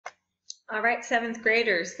All right, 7th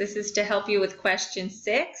graders, this is to help you with question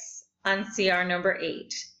 6 on CR number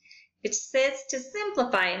 8. It says to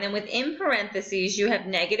simplify, and then within parentheses you have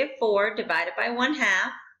 -4 divided by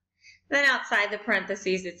 1/2. Then outside the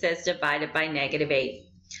parentheses it says divided by -8.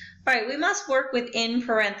 All right, we must work within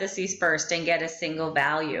parentheses first and get a single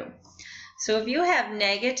value. So if you have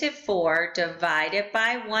 -4 divided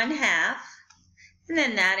by 1/2, and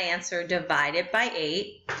then that answer divided by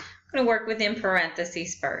 8, I'm going to work within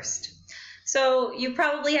parentheses first. So you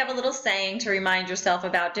probably have a little saying to remind yourself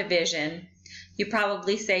about division. You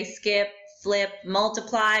probably say skip, flip,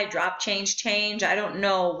 multiply, drop, change. I don't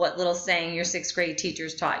know what little saying your 6th grade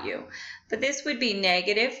teachers taught you. But this would be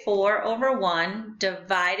 -4 over 1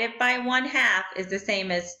 divided by 1/2 is the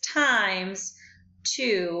same as times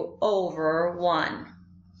 2 over 1.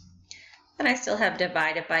 And I still have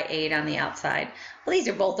divided by 8 on the outside. Well, these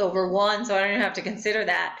are both over 1, so I don't even have to consider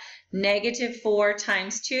that. -4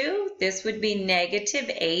 times 2, this would be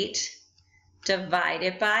 -8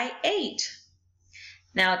 divided by 8.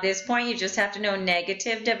 Now at this point you just have to know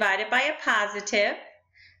negative divided by a positive.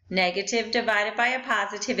 Negative divided by a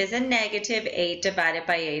positive is a negative. 8 divided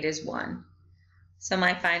by 8 is 1. So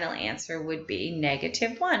my final answer would be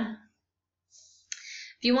 -1.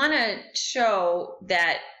 If you want to show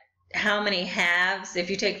that how many halves, if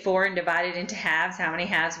you take 4 and divide it into halves, how many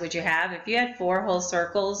halves would you have? If you had 4 whole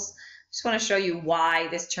circles, I just want to show you why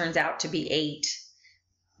this turns out to be 8.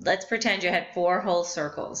 Let's pretend you had 4 whole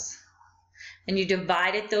circles and you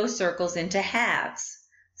divided those circles into halves.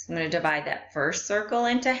 So I'm going to divide that first circle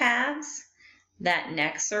into halves, that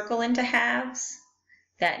next circle into halves,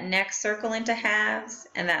 that next circle into halves,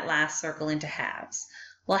 and that last circle into halves.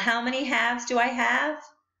 Well, how many halves do I have?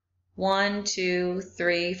 1, 2,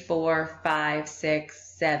 3, 4, 5,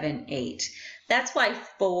 6, 7, 8. That's why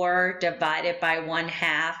 4 divided by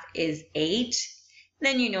 1/2 is 8.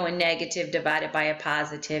 Then you know a negative divided by a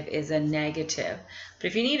positive is a negative. But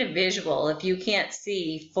if you need a visual, if you can't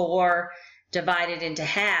see 4 divided into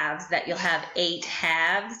halves, that you'll have 8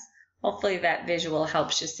 halves, hopefully that visual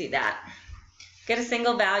helps you see that. Get a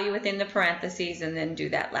single value within the parentheses and then do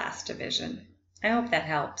that last division. I hope that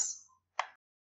helps.